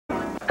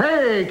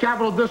Hey,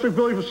 Capital District,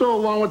 Billy Fuccillo,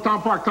 along with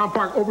Tom Park. Tom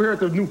Park, over here at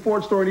the new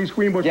Ford store in East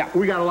Greenbush. Yeah.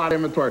 We got a lot of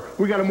inventory.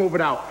 We got to move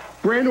it out.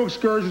 Brand new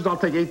Excursions, I'll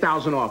take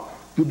 8,000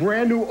 off. The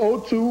brand new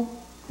O2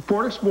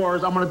 Ford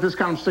Explorers, I'm going to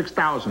discount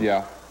 6,000.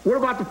 Yeah. What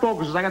about the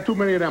Focuses? I got too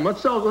many of them. Let's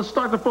start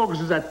the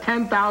Focuses at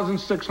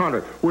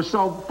 10,600. We'll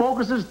sell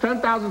Focuses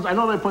 10,000. I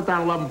know they put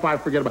down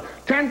 11.5. Forget about it.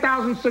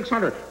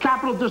 10,600.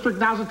 Capital District.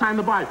 Now's the time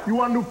to buy. You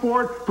want a new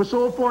Ford?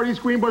 Fuccillo Ford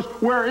East Greenbush,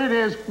 where it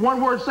is. One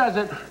word says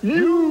it.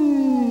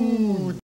 You.